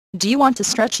Do you want to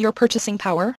stretch your purchasing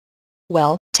power?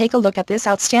 Well, take a look at this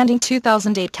outstanding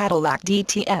 2008 Cadillac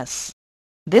DTS.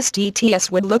 This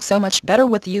DTS would look so much better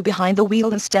with you behind the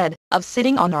wheel instead of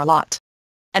sitting on our lot.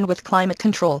 And with climate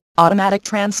control, automatic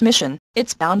transmission,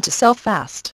 it's bound to sell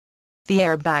fast. The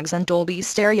airbags and Dolby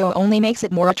stereo only makes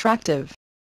it more attractive.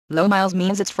 Low miles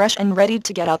means it's fresh and ready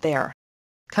to get out there.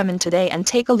 Come in today and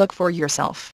take a look for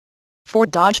yourself.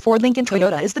 Ford Dodge Ford Lincoln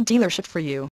Toyota is the dealership for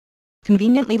you.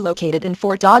 Conveniently located in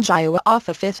Fort Dodge, Iowa off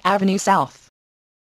of 5th Avenue South.